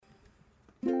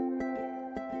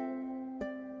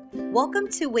Welcome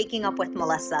to Waking Up with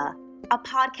Melissa, a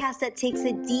podcast that takes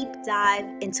a deep dive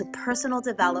into personal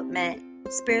development,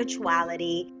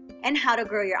 spirituality, and how to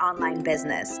grow your online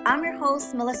business. I'm your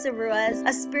host, Melissa Ruiz,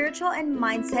 a spiritual and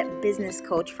mindset business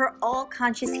coach for all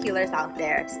conscious healers out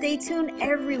there. Stay tuned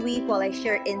every week while I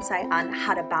share insight on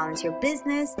how to balance your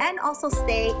business and also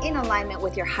stay in alignment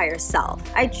with your higher self.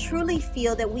 I truly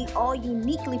feel that we all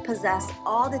uniquely possess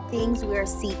all the things we are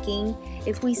seeking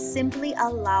if we simply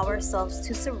allow ourselves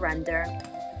to surrender,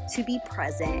 to be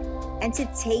present, and to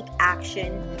take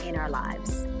action in our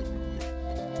lives.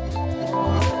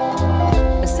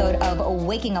 Episode of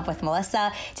Waking Up with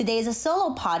Melissa. Today is a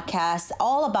solo podcast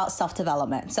all about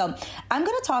self-development. So I'm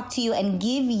going to talk to you and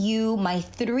give you my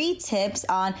 3 tips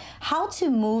on how to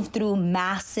move through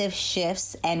massive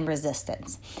shifts and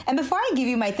resistance. And before I give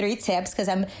you my 3 tips, because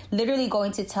I'm literally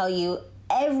going to tell you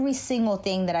every single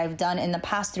thing that I've done in the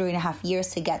past 3.5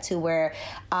 years to get to where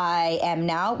I am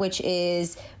now, which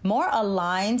is more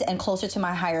aligned and closer to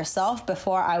my higher self.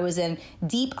 Before, I was in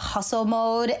deep hustle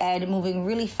mode and moving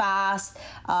really fast,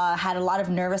 had a lot of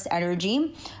nervous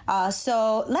energy.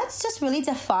 So let's just really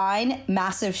define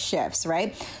massive shifts,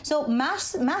 right? So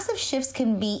massive shifts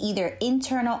can be either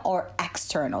internal or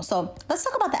external. So let's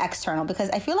talk about the external, because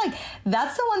I feel like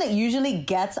that's the one that usually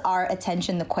gets our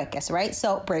attention the quickest, right?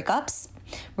 So breakups,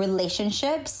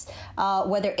 relationships,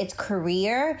 whether it's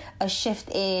career, a shift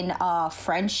in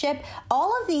friendship,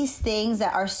 all of these things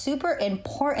that are super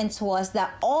important to us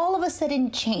that all of a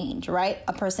sudden change, right?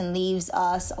 A person leaves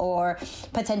us, or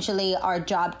potentially our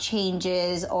job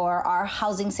changes, or our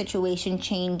housing situation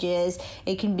changes.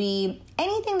 It can be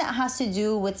anything that has to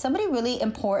do with somebody really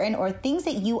important, or things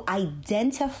that you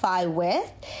identify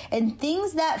with, and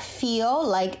things that feel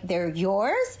like they're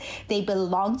yours, they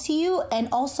belong to you, and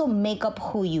also make up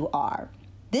who you are.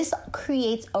 This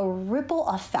creates a ripple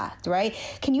effect, right?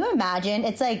 Can you imagine?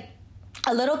 It's like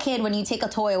a little kid when you take a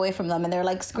toy away from them and they're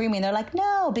like screaming, they're like,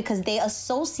 no, because they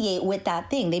associate with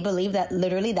that thing. They believe that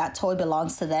literally that toy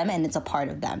belongs to them and it's a part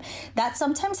of them. That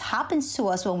sometimes happens to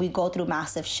us when we go through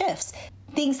massive shifts.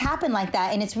 Things happen like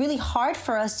that, and it's really hard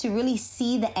for us to really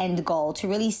see the end goal, to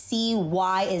really see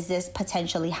why is this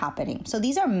potentially happening. So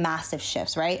these are massive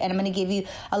shifts, right? And I'm going to give you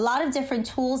a lot of different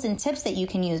tools and tips that you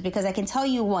can use, because I can tell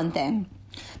you one thing.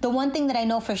 The one thing that I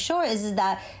know for sure is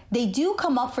that they do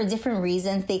come up for different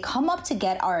reasons. They come up to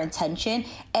get our attention,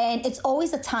 and it's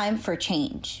always a time for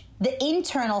change. The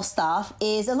internal stuff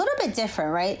is a little bit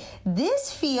different, right?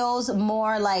 This feels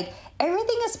more like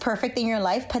everything is perfect in your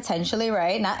life, potentially,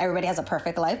 right? Not everybody has a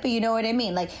perfect life, but you know what I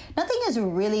mean? Like, nothing is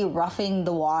really roughing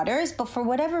the waters, but for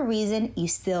whatever reason, you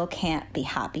still can't be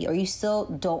happy, or you still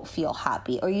don't feel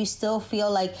happy, or you still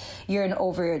feel like you're an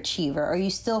overachiever, or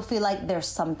you still feel like there's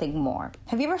something more.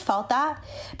 Have you ever felt that?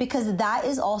 Because that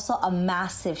is also a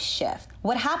massive shift.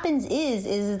 What happens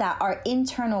is that our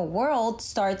internal world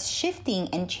starts shifting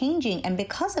and changing, and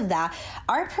because of that,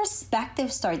 our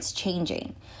perspective starts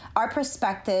changing. Our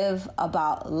perspective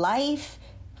about life,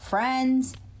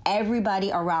 friends, everybody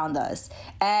around us.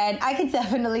 And I can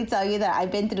definitely tell you that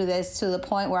I've been through this to the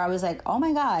point where I was like, oh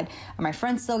my God, are my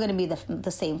friends still going to be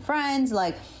the same friends?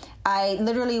 Like, I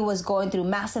literally was going through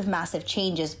massive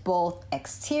changes, both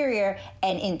exterior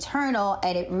and internal,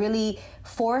 and it really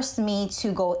forced me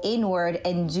to go inward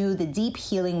and do the deep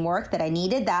healing work that I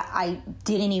needed, that I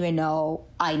didn't even know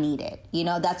I needed. You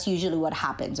know, that's usually what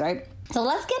happens, right? So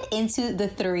let's get into the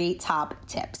 3 top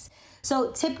tips.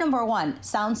 So tip number 1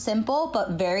 sounds simple,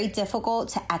 but very difficult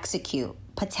to execute,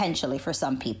 potentially for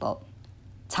some people.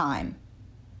 Time.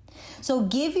 So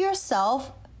give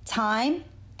yourself time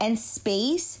and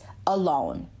space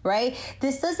alone, right?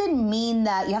 This doesn't mean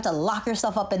that you have to lock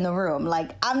yourself up in the room.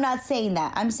 Like, I'm not saying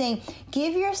that. I'm saying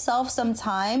give yourself some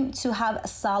time to have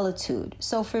solitude.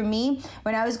 So for me,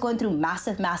 when I was going through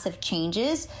massive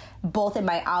changes, both in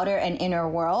my outer and inner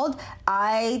world,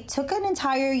 I took an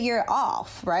entire year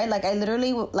off, right? Like, I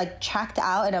literally checked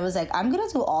out, and I was like, I'm going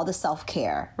to do all the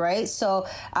self-care, right? So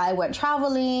I went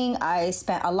traveling. I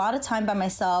spent a lot of time by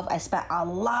myself. I spent a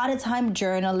lot of time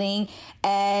journaling,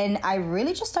 and I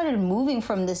really just started moving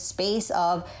from this space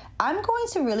of, I'm going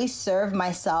to really serve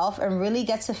myself and really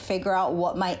get to figure out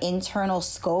what my internal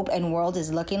scope and world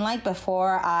is looking like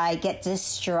before I get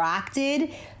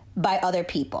distracted by other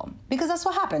people, because that's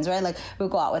what happens, right? Like, we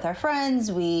go out with our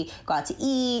friends, we go out to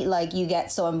eat, like, you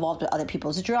get so involved with other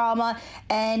people's drama,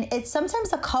 and it's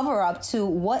sometimes a cover up to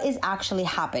what is actually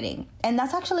happening. And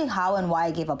that's actually how and why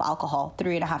I gave up alcohol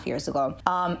 3.5 years ago.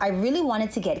 I really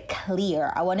wanted to get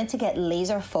clear. I wanted to get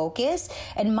laser focused,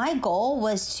 and my goal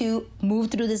was to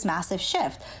move through this massive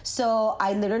shift. So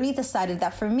I literally decided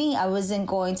that for me, I wasn't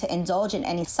going to indulge in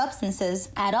any substances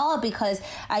at all, because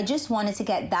I just wanted to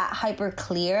get that hyper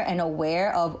clear and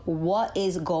aware of what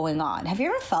is going on. Have you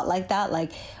ever felt like that?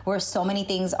 Like, where so many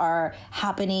things are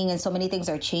happening and so many things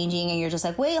are changing, and you're just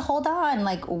like, wait, hold on.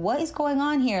 Like, what is going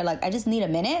on here? Like, I just need a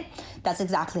minute. That's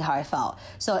exactly how I felt.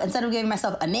 So instead of giving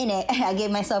myself a minute, I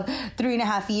gave myself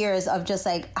 3.5 years of just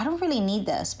like, I don't really need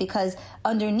this, because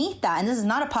underneath that, and this is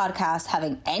not a podcast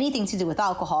having anything to do with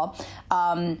alcohol,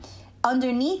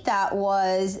 underneath that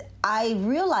was, I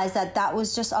realized that that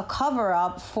was just a cover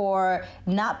up for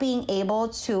not being able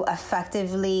to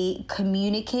effectively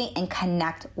communicate and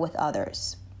connect with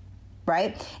others,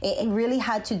 right? It really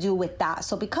had to do with that.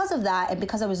 So because of that, and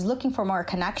because I was looking for more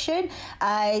connection,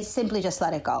 I simply just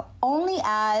let it go, only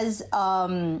as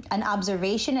an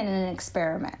observation and an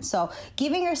experiment. So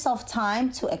giving yourself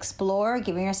time to explore,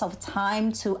 giving yourself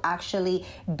time to actually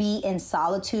be in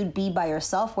solitude, be by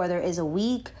yourself, whether it is a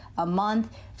week, a month.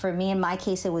 For me, in my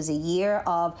case, it was a year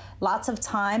of lots of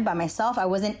time by myself. I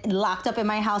wasn't locked up in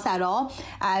my house at all.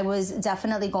 I was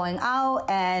definitely going out,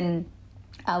 and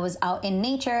I was out in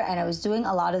nature, and I was doing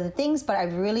a lot of the things, but I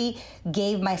really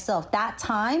gave myself that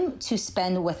time to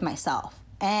spend with myself.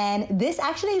 And this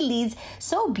actually leads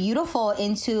so beautiful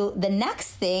into the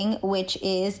next thing, which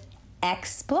is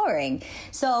exploring.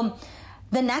 So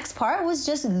the next part was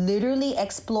just literally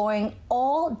exploring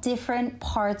all different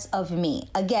parts of me.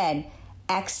 Again,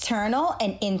 external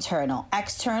and internal.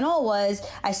 External was,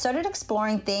 I started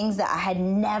exploring things that I had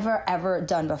never ever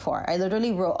done before. I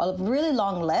literally wrote a really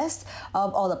long list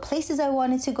of all the places I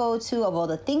wanted to go to, of all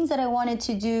the things that I wanted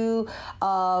to do,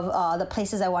 of the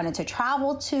places I wanted to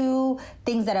travel to,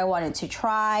 things that I wanted to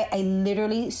try. I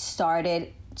literally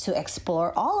started to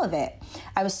explore all of it.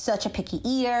 I was such a picky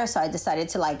eater, so I decided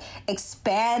to like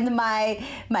expand my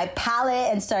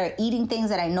palate and start eating things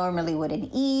that I normally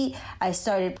wouldn't eat. I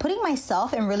started putting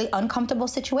myself in really uncomfortable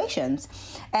situations,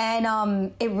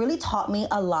 and it really taught me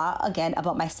a lot, again,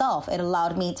 about myself. It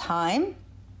allowed me time,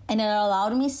 and it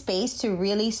allowed me space to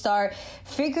really start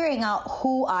figuring out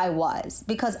who I was.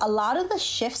 Because a lot of the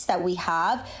shifts that we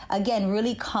have, again,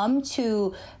 really come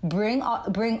to bring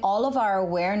all of our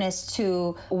awareness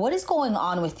to what is going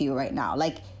on with you right now.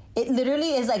 Like, it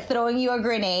literally is like throwing you a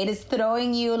grenade. It's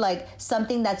throwing you like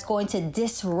something that's going to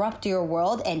disrupt your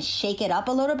world and shake it up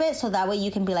a little bit, so that way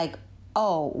you can be like,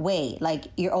 oh, wait, like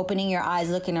you're opening your eyes,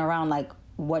 looking around like,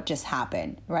 what just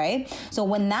happened, right? So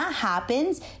when that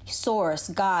happens, source,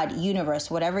 God, universe,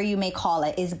 whatever you may call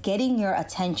it, is getting your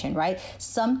attention, right?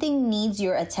 Something needs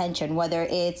your attention, whether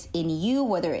it's in you,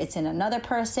 whether it's in another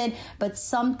person, but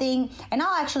something, and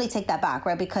I'll actually take that back,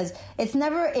 right? Because it's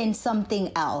never in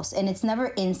something else, and it's never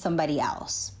in somebody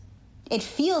else. It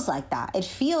feels like that. It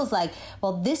feels like,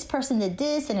 well, this person did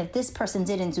this, and if this person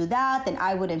didn't do that, then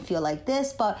I wouldn't feel like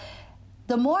this. But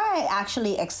the more I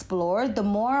actually explored, the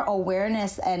more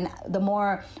awareness and the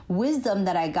more wisdom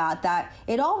that I got, that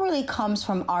it all really comes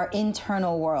from our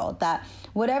internal world, that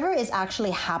whatever is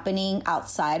actually happening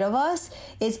outside of us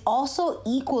is also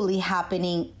equally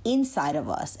happening inside of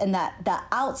us, and that the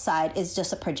outside is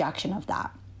just a projection of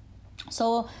that.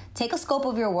 So take a scope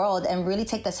of your world and really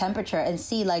take the temperature and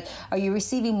see, like, are you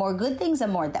receiving more good things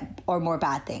and more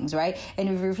bad things, right?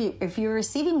 And if you're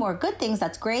receiving more good things,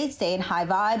 that's great. Stay in high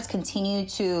vibes. Continue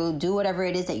to do whatever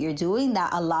it is that you're doing that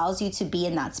allows you to be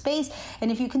in that space.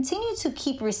 And if you continue to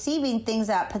keep receiving things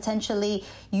that potentially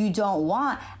you don't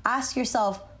want, ask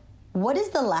yourself, what is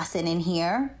the lesson in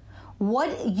here? What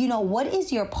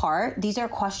is your part? These are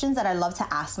questions that I love to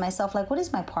ask myself. Like, what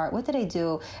is my part? What did I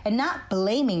do? And not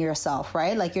blaming yourself,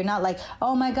 right? Like, you're not like,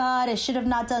 oh my God, I should have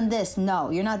not done this.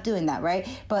 No, you're not doing that, right?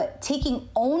 But taking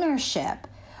ownership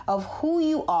of who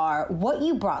you are, what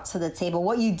you brought to the table,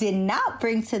 what you did not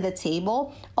bring to the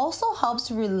table, also helps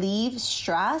relieve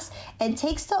stress and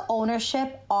takes the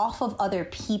ownership off of other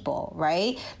people,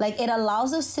 right? Like, it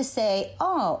allows us to say,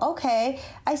 oh, okay,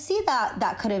 I see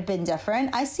that could have been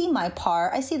different. I see my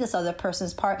part. I see this other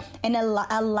person's part. And it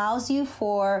allows you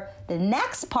for the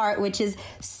next part, which is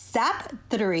step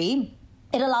 3.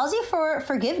 It allows you for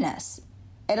forgiveness.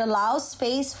 It allows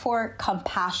space for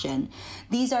compassion.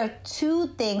 These are two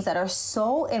things that are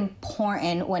so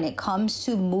important when it comes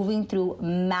to moving through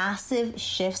massive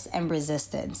shifts and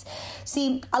resistance.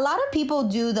 See, a lot of people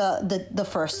do the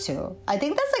first two. I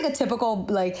think that's like a typical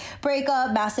like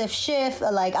breakup, massive shift.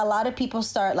 Like a lot of people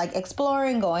start like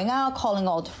exploring, going out, calling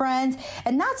old friends,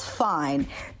 and that's fine.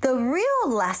 The real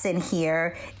lesson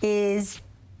here is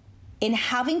in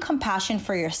having compassion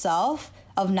for yourself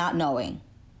of not knowing,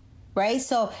 right?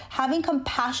 So having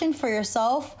compassion for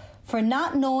yourself for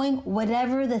not knowing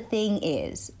whatever the thing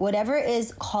is, whatever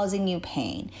is causing you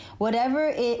pain, whatever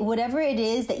it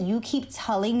is that you keep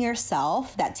telling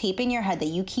yourself, that tape in your head that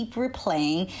you keep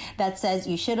replaying that says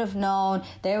you should have known,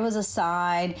 there was a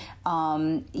sign,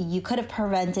 you could have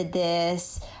prevented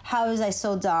this, how was I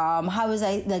so dumb, how was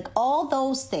I, like all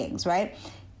those things, right?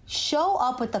 Show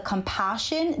up with the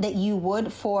compassion that you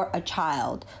would for a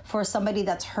child, for somebody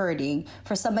that's hurting,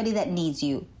 for somebody that needs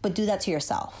you, but do that to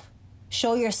yourself.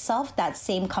 Show yourself that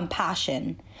same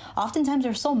compassion. Oftentimes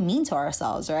we're so mean to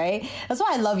ourselves, right? That's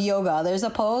why I love yoga. There's a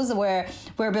pose where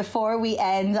before we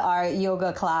end our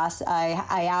yoga class, I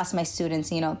ask my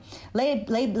students, lay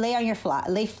on your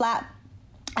flat, lay flat.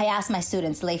 I ask my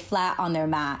students, lay flat on their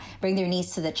mat, bring their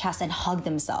knees to the chest and hug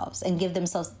themselves and give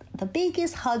themselves the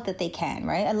biggest hug that they can,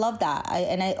 right? I love that.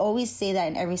 And I always say that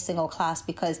in every single class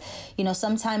because,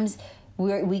 sometimes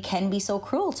we can be so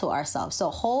cruel to ourselves. So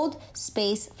hold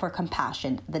space for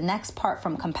compassion. The next part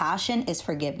from compassion is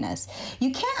forgiveness.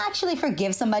 You can't actually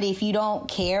forgive somebody if you don't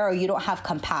care or you don't have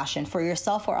compassion for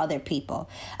yourself or other people.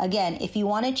 Again, if you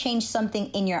want to change something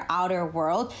in your outer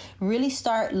world, really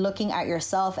start looking at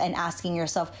yourself and asking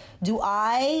yourself, do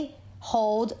I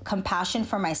hold compassion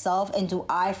for myself and do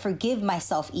I forgive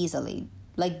myself easily?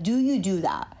 Like, do you do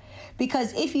that?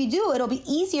 Because if you do, it'll be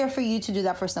easier for you to do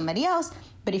that for somebody else.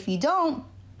 But if you don't,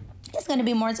 it's going to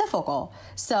be more difficult.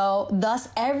 So thus,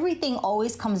 everything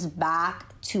always comes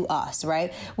back to us,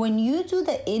 right? When you do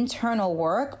the internal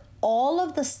work, all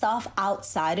of the stuff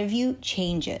outside of you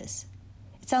changes.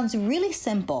 It sounds really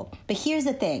simple, but here's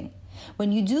the thing.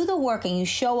 When you do the work and you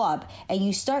show up and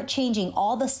you start changing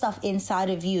all the stuff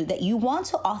inside of you that you want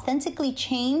to authentically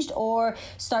change or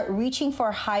start reaching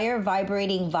for higher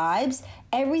vibrating vibes,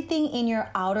 everything in your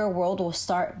outer world will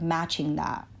start matching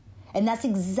that. And that's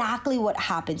exactly what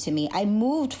happened to me. I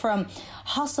moved from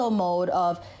hustle mode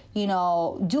of,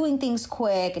 doing things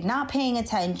quick, not paying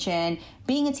attention,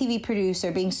 being a TV producer,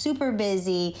 being super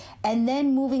busy, and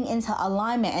then moving into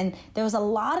alignment. And there was a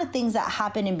lot of things that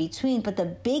happened in between. But the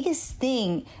biggest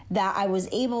thing that I was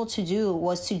able to do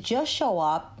was to just show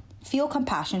up, feel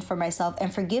compassion for myself,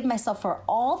 and forgive myself for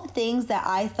all the things that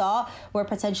I thought were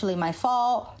potentially my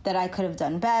fault, that I could have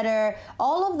done better.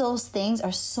 All of those things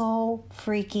are so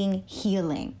freaking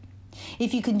healing.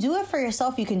 If you can do it for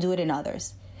yourself, you can do it in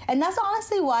others. And that's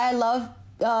honestly why I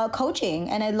love coaching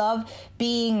and I love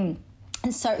being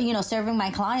serving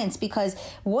my clients, because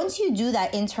once you do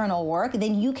that internal work,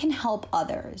 then you can help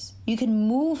others. You can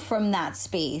move from that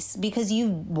space because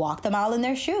you've walked them out in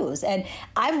their shoes. And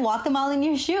I've walked them out in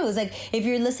your shoes. Like if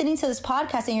you're listening to this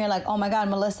podcast and you're like, oh my God,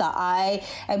 Melissa, I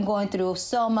am going through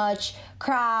so much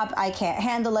crap. I can't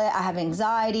handle it. I have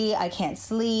anxiety. I can't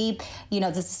sleep.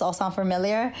 Does this all sound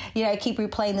familiar? I keep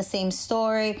replaying the same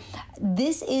story.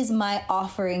 This is my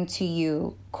offering to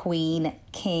you, queen,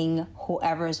 king,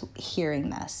 whoever's hearing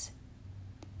this.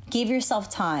 Give yourself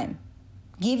time.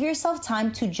 Give yourself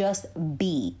time to just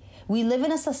be. We live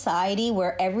in a society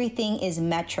where everything is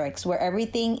metrics, where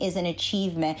everything is an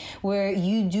achievement, where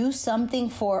you do something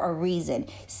for a reason.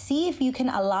 See if you can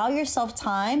allow yourself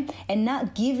time and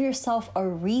not give yourself a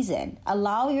reason.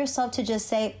 Allow yourself to just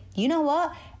say, you know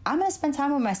what? I'm going to spend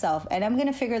time with myself and I'm going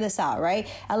to figure this out, right?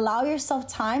 Allow yourself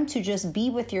time to just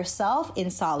be with yourself in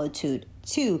solitude.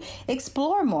 2,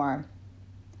 explore more.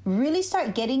 Really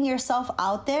start getting yourself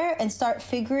out there and start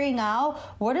figuring out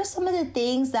what are some of the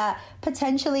things that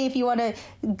potentially, if you want to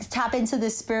tap into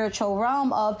this spiritual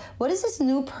realm of what is this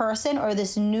new person or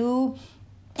this new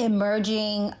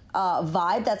emerging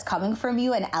vibe that's coming from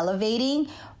you and elevating,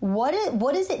 what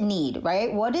does it need,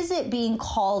 right? What is it being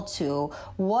called to?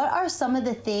 What are some of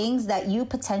the things that you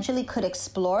potentially could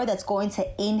explore that's going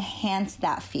to enhance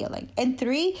that feeling? And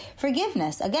 3,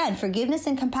 forgiveness. Again, forgiveness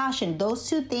and compassion. Those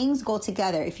two things go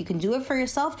together. If you can do it for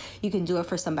yourself, you can do it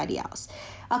for somebody else.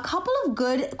 A couple of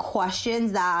good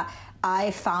questions that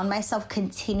I found myself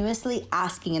continuously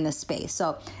asking in this space.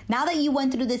 So now that you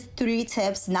went through the 3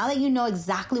 tips, now that you know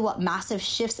exactly what massive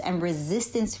shifts and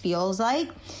resistance feels like,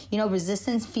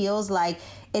 resistance feels like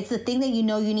it's the thing that you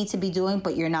need to be doing,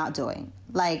 but you're not doing.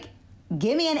 Like,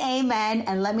 give me an amen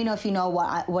and let me know if you know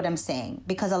what I'm saying.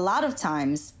 Because a lot of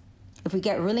times if we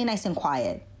get really nice and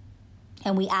quiet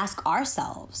and we ask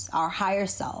ourselves, our higher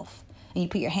self, and you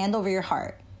put your hand over your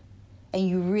heart and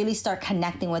you really start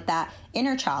connecting with that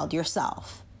inner child,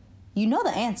 yourself, you know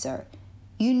the answer.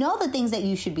 You know the things that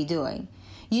you should be doing.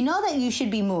 You know that you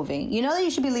should be moving. You know that you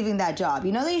should be leaving that job.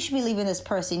 You know that you should be leaving this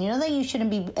person. You know that you shouldn't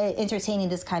be entertaining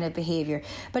this kind of behavior.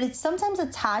 But it's sometimes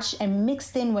attached and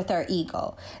mixed in with our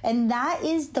ego. And that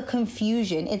is the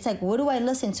confusion. It's like, what do I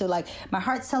listen to? Like, my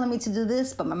heart's telling me to do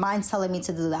this, but my mind's telling me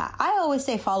to do that. I always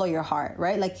say follow your heart,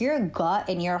 right? Like your gut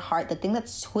and your heart, the thing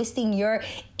that's twisting your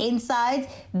insides,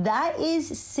 that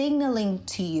is signaling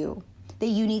to you that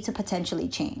you need to potentially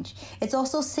change. It's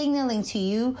also signaling to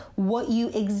you what you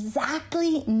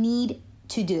exactly need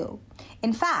to do.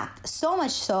 In fact, so much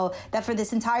so that for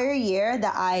this entire year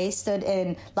that I stood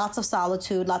in lots of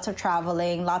solitude, lots of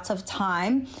traveling, lots of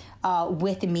time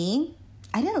with me,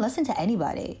 I didn't listen to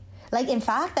anybody. Like, in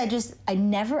fact, I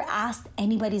never asked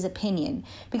anybody's opinion.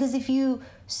 Because if you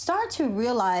start to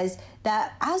realize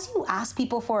that as you ask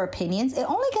people for opinions, it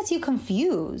only gets you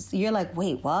confused. You're like,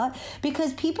 wait, what?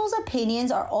 Because people's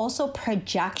opinions are also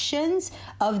projections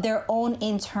of their own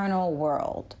internal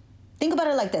world. Think about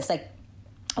it like this. Like,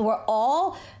 we're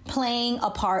all playing a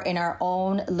part in our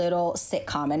own little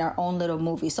sitcom, in our own little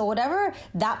movie. So whatever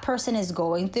that person is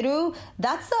going through,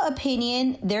 that's the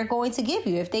opinion they're going to give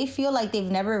you. If they feel like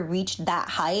they've never reached that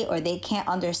height or they can't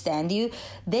understand you,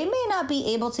 they may not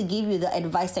be able to give you the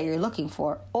advice that you're looking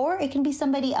for. Or it can be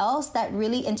somebody else that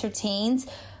really entertains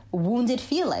wounded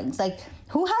feelings. Like,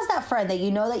 who has that friend that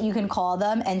you know that you can call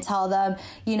them and tell them,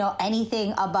 you know,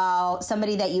 anything about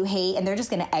somebody that you hate and they're just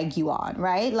going to egg you on,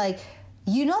 right? Like,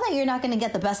 you know that you're not going to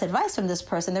get the best advice from this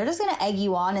person. They're just going to egg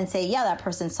you on and say, yeah, that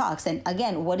person sucks. And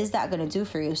again, what is that going to do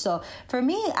for you? So for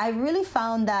me, I really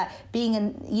found that being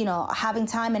in, you know, having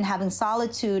time and having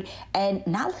solitude and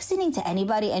not listening to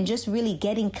anybody and just really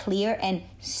getting clear and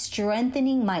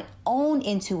strengthening my own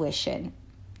intuition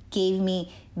gave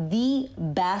me the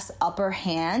best upper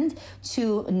hand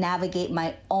to navigate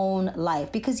my own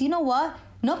life. Because you know what?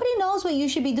 Nobody knows what you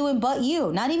should be doing but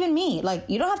you, not even me. Like,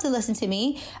 you don't have to listen to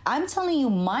me. I'm telling you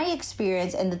my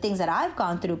experience and the things that I've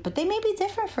gone through, but they may be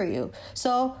different for you.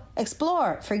 So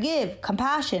explore, forgive,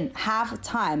 compassion, have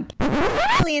time.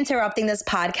 Really interrupting this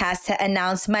podcast to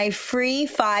announce my free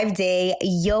 5-day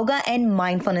yoga and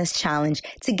mindfulness challenge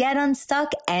to get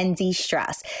unstuck and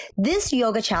de-stress. This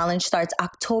yoga challenge starts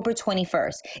October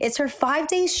 21st. It's for 5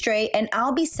 days straight, and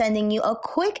I'll be sending you a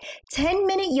quick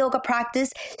 10-minute yoga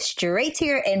practice straight to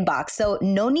your inbox. So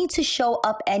no need to show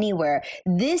up anywhere.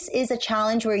 This is a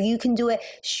challenge where you can do it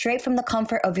straight from the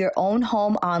comfort of your own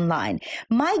home online.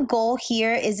 My goal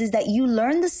here is that you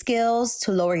learn the skills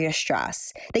to lower your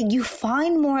stress, that you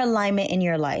find more alignment in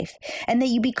your life, and that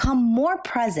you become more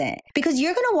present, because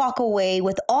you're going to walk away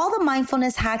with all the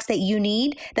mindfulness hacks that you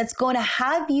need that's going to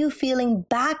have you feeling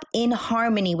back in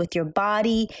harmony with your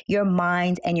body, your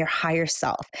mind, and your higher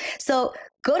self. So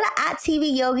go to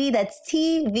 @TVYogi, that's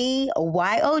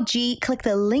TVYOG. Click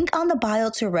the link on the bio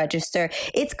to register.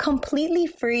 It's completely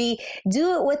free.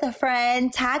 Do it with a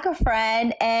friend, tag a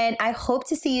friend, and I hope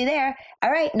to see you there.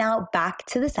 All right, now back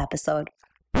to this episode.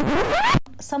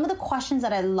 Some of the questions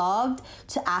that I loved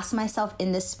to ask myself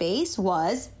in this space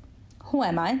was, who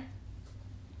am I?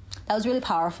 That was really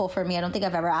powerful for me. I don't think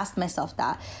I've ever asked myself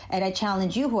that. And I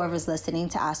challenge you, whoever's listening,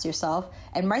 to ask yourself,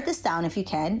 and write this down if you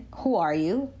can. Who are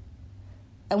you?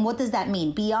 And what does that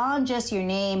mean? Beyond just your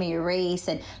name and your race,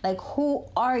 and like, who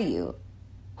are you?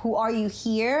 Who are you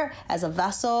here as a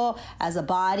vessel, as a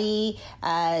body,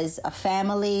 as a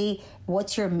family?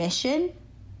 What's your mission?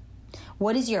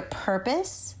 What is your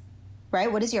purpose?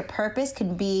 Right? What is your purpose?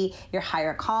 Can be your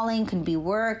higher calling, can be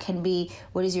work, can be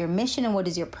what is your mission and what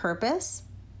is your purpose?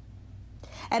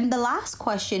 And the last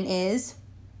question is,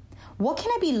 what can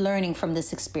I be learning from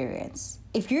this experience?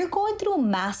 If you're going through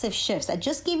massive shifts, I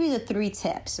just gave you the 3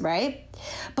 tips, right?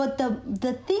 But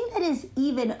the thing that is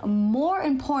even more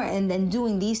important than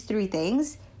doing these 3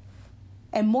 things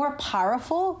and more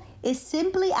powerful is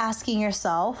simply asking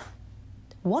yourself,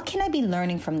 what can I be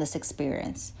learning from this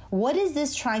experience? What is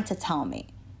this trying to tell me,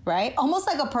 right? Almost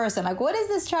like a person, like, what does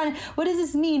this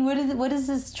mean? What is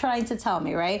this trying to tell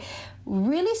me, right?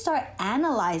 Really start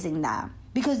analyzing that.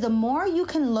 Because the more you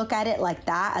can look at it like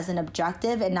that as an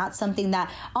objective and not something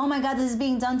that, oh my God, this is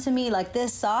being done to me, like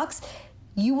this sucks,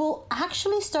 you will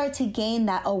actually start to gain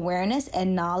that awareness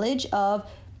and knowledge of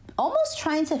almost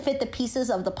trying to fit the pieces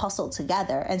of the puzzle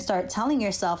together and start telling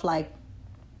yourself like,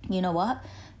 you know what?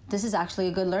 This is actually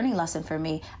a good learning lesson for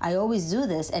me. I always do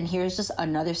this, and here's just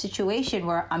another situation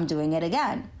where I'm doing it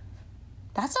again.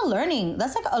 That's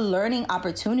like a learning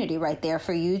opportunity right there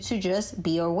for you to just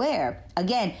be aware.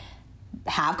 Again,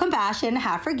 have compassion,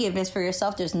 have forgiveness for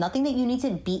yourself. There's nothing that you need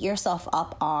to beat yourself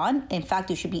up on. In fact,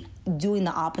 you should be doing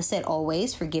the opposite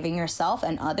always, forgiving yourself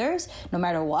and others, no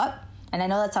matter what. And I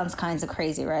know that sounds kind of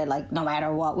crazy, right? Like, no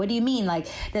matter what do you mean? Like,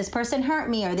 this person hurt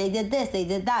me, or they did this, they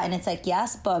did that. And it's like,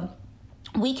 yes, but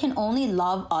we can only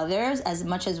love others as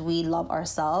much as we love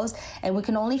ourselves, and we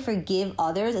can only forgive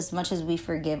others as much as we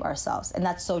forgive ourselves. And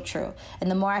that's so true.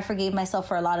 And the more I forgave myself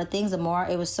for a lot of things, the more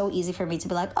it was so easy for me to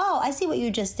be like, oh, I see what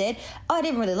you just did. Oh, I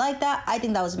didn't really like that. I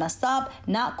think that was messed up.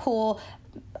 Not cool.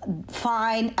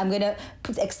 Fine, I'm gonna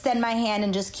extend my hand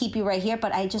and just keep you right here.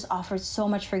 But I just offered so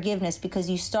much forgiveness, because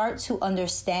you start to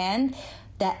understand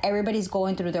that everybody's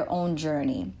going through their own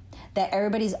journey, that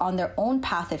everybody's on their own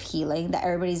path of healing, that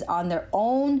everybody's on their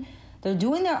own, they're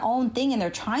doing their own thing, and they're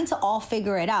trying to all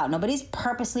figure it out. Nobody's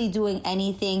purposely doing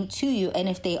anything to you. And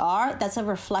if they are, that's a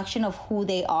reflection of who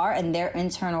they are and their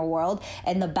internal world,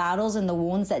 and the battles and the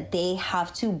wounds that they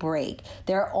have to break,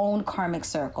 their own karmic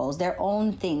circles, their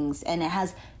own things. And it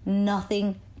has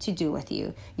nothing to do with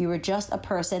you. You were just a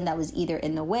person that was either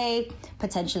in the way,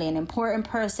 potentially an important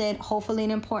person, hopefully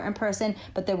an important person,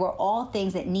 but there were all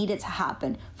things that needed to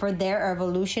happen for their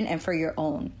evolution and for your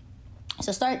own.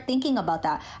 So start thinking about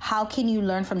that. How can you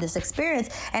learn from this experience,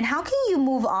 and how can you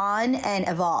move on and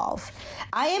evolve?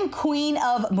 I am queen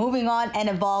of moving on and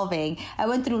evolving. I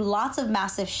went through lots of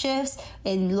massive shifts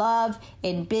in love,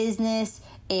 in business,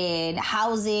 in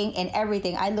housing, and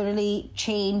everything. I literally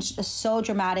changed so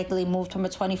dramatically, moved from a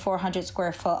 2,400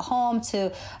 square foot home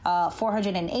to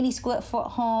 480 square foot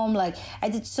home. Like, I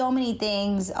did so many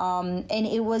things, and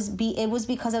it was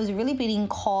because I was really being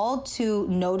called to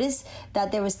notice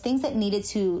that there was things that needed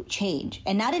to change,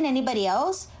 and not in anybody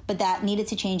else, but that needed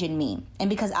to change in me. And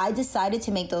because I decided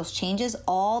to make those changes,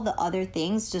 all the other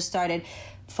things just started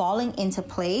falling into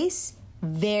place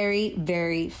very,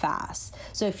 very fast.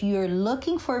 So if you're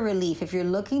looking for relief, if you're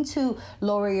looking to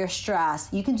lower your stress,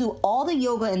 you can do all the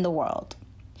yoga in the world.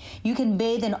 You can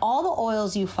bathe in all the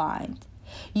oils you find.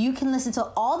 You can listen to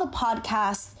all the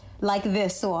podcasts like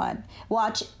this one.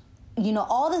 Watch,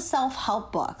 all the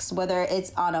self-help books, whether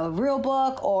it's on a real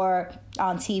book or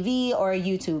on TV or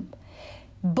YouTube.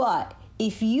 But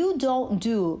if you don't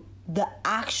do the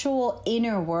actual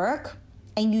inner work,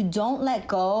 and you don't let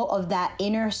go of that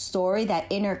inner story, that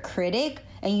inner critic,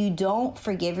 and you don't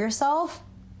forgive yourself,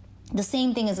 the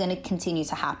same thing is going to continue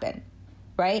to happen,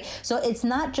 right? So it's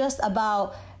not just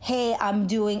about, hey, I'm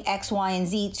doing X, Y, and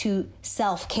Z to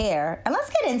self-care. And let's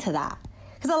get into that.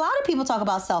 Because a lot of people talk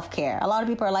about self-care. A lot of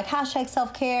people are like, hashtag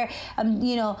self-care.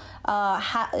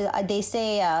 They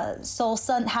say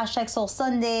hashtag Soul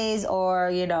Sundays, or,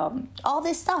 all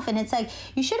this stuff. And it's like,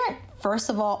 you shouldn't,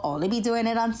 first of all, only be doing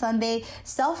it on Sunday.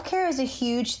 Self-care is a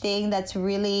huge thing that's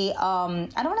really, I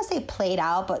don't want to say played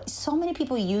out, but so many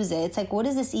people use it. It's like, what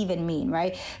does this even mean,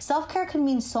 right? Self-care can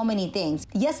mean so many things.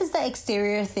 Yes, it's the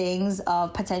exterior things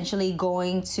of potentially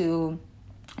going to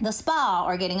the spa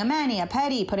or getting a mani, a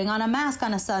pedi, putting on a mask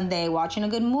on a Sunday, watching a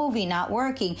good movie, not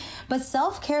working. But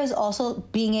self-care is also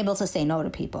being able to say no to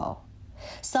people.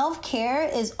 Self-care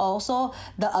is also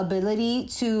the ability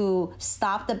to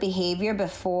stop the behavior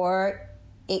before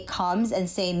it comes and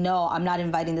say, no, I'm not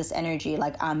inviting this energy,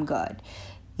 like I'm good.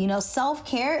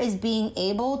 Self-care is being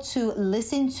able to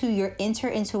listen to your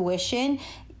intuition.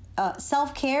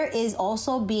 Self-care is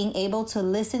also being able to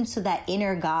listen to that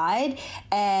inner guide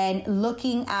and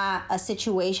looking at a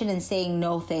situation and saying,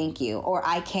 no, thank you, or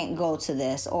I can't go to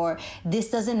this, or this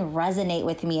doesn't resonate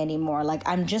with me anymore. Like,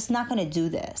 I'm just not going to do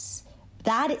this.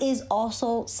 That is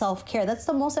also self-care. That's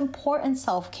the most important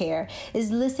self-care, is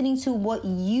listening to what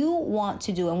you want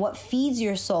to do and what feeds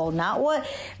your soul, not what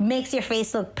makes your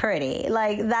face look pretty.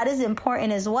 Like, that is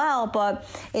important as well, but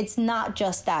it's not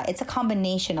just that. It's a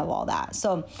combination of all that.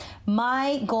 So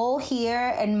my goal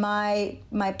here and my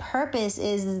purpose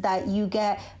is that you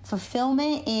get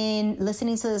fulfillment in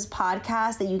listening to this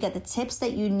podcast, that you get the tips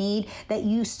that you need, that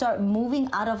you start moving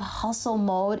out of hustle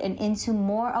mode and into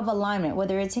more of alignment,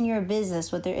 whether it's in your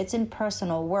business, whether it's in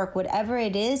personal work, whatever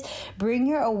it is. Bring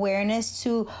your awareness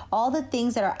to all the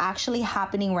things that are actually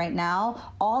happening right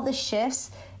now, all the shifts,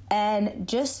 and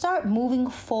just start moving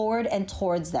forward and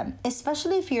towards them,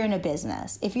 especially if you're in a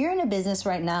business. If you're in a business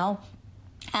right now,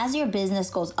 as your business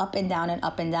goes up and down,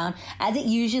 as it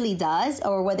usually does,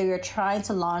 or whether you're trying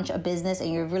to launch a business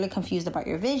and you're really confused about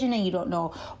your vision and you don't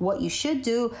know what you should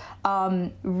do,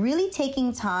 really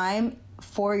taking time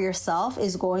for yourself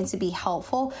is going to be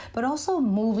helpful, but also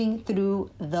moving through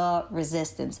the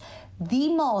resistance. I'm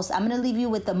going to leave you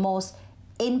with the most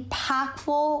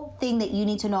impactful thing that you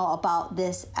need to know about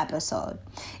this episode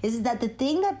is that the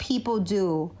thing that people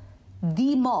do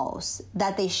the most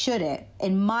that they shouldn't,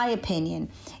 in my opinion,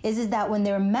 is that when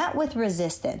they're met with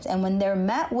resistance and when they're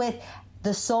met with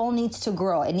the soul needs to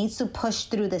grow, it needs to push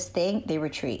through this thing, they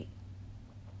retreat.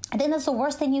 I think that's the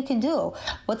worst thing you can do.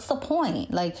 What's the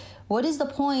point? Like, what is the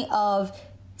point of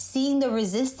seeing the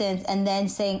resistance and then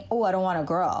saying, oh, I don't want to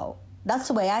grow? That's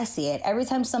the way I see it. Every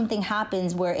time something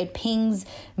happens where it pings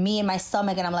me in my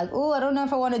stomach and I'm like, oh, I don't know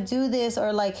if I want to do this,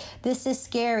 or like, this is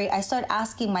scary, I start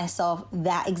asking myself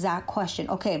that exact question.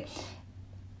 Okay,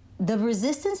 the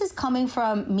resistance is coming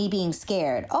from me being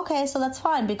scared. Okay, so that's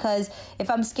fine, because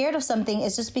if I'm scared of something,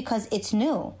 it's just because it's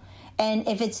new. And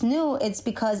if it's new, it's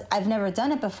because I've never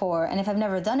done it before. And if I've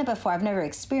never done it before, I've never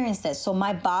experienced it. So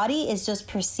my body is just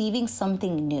perceiving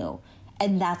something new.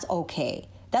 And that's okay.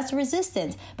 That's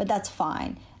resistance, but that's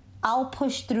fine. I'll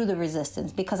push through the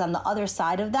resistance because on the other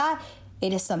side of that,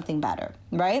 it is something better,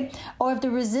 right? Or if the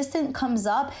resistance comes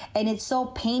up and it's so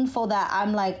painful that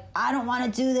I'm like, I don't want to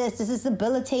do this. This is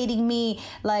debilitating me.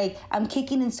 Like, I'm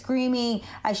kicking and screaming.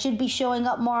 I should be showing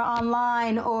up more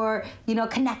online, or,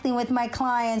 connecting with my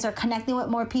clients or connecting with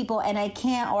more people, and I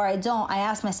can't, or I don't. I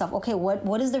ask myself, okay,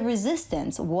 what is the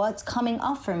resistance? What's coming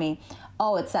up for me?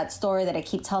 Oh, it's that story that I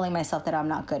keep telling myself that I'm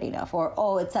not good enough. Or,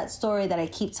 oh, it's that story that I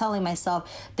keep telling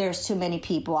myself there's too many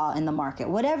people out in the market.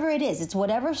 Whatever it is, it's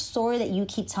whatever story that you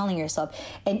keep telling yourself.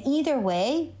 And either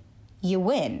way, you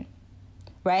win,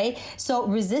 right? So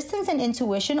resistance and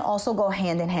intuition also go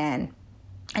hand in hand.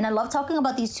 And I love talking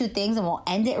about these two things, and we'll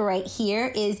end it right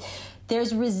here, is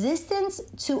there's resistance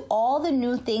to all the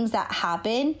new things that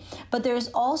happen, but there's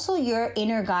also your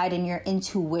inner guide and your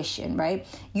intuition, right?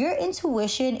 Your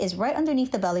intuition is right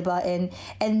underneath the belly button,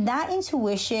 and that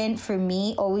intuition for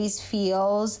me always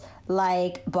feels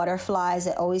like butterflies.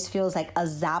 It always feels like a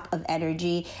zap of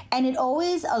energy, and it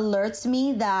always alerts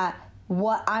me that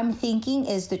what I'm thinking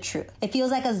is the truth. It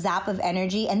feels like a zap of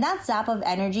energy, and that zap of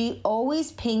energy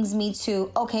always pings me to,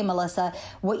 okay, Melissa,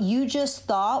 what you just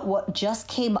thought, what just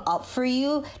came up for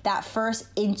you, that first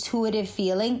intuitive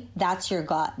feeling, that's your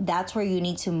gut. That's where you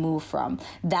need to move from.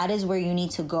 That is where you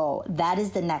need to go. That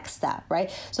is the next step, right?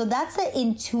 So that's the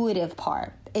intuitive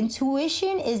part.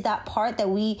 Intuition is that part that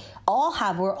we all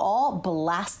have. We're all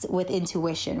blessed with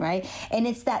intuition, right? And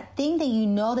it's that thing that you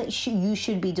know that you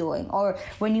should be doing. Or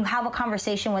when you have a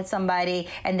conversation with somebody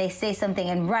and they say something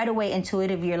and right away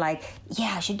intuitive, you're like,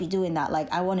 yeah, I should be doing that.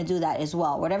 Like, I want to do that as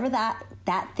well. Whatever that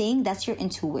thing, that's your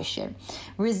intuition.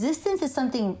 Resistance is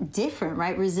something different,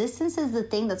 right? Resistance is the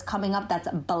thing that's coming up that's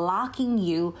blocking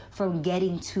you from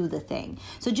getting to the thing.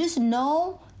 So just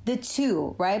know the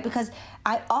two, right? Because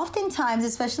I oftentimes,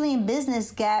 especially in business,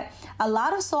 get a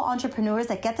lot of soul entrepreneurs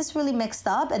that get this really mixed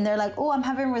up, and they're like, oh, I'm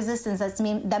having resistance.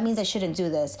 That means I shouldn't do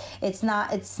this. It's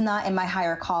not in my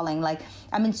higher calling. Like,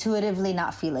 I'm intuitively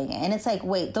not feeling it. And it's like,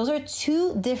 wait, those are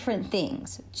two different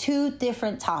things, two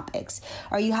different topics.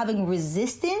 Are you having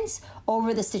resistance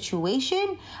over the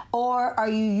situation, or are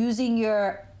you using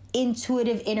your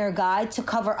intuitive inner guide to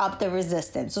cover up the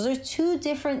resistance? Those are two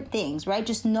different things, right?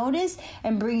 Just notice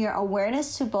and bring your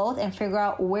awareness to both and figure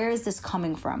out, where is this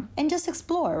coming from? And just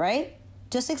explore, right?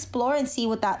 Just explore and see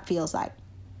what that feels like.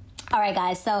 All right,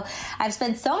 guys. So I've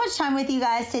spent so much time with you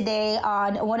guys today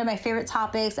on one of my favorite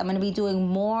topics. I'm going to be doing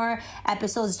more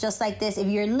episodes just like this. If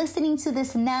you're listening to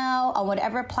this now on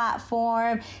whatever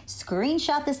platform,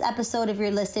 screenshot this episode if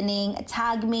you're listening,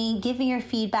 tag me, give me your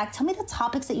feedback. Tell me the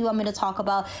topics that you want me to talk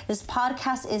about. This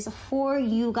podcast is for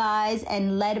you guys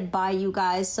and led by you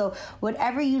guys. So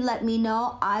whatever you let me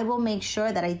know, I will make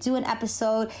sure that I do an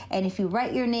episode. And if you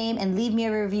write your name and leave me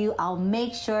a review, I'll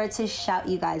make sure to shout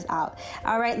you guys out.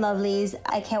 All right, lovelies.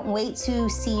 I can't wait to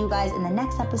see you guys in the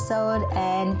next episode,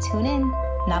 and tune in.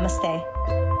 Namaste.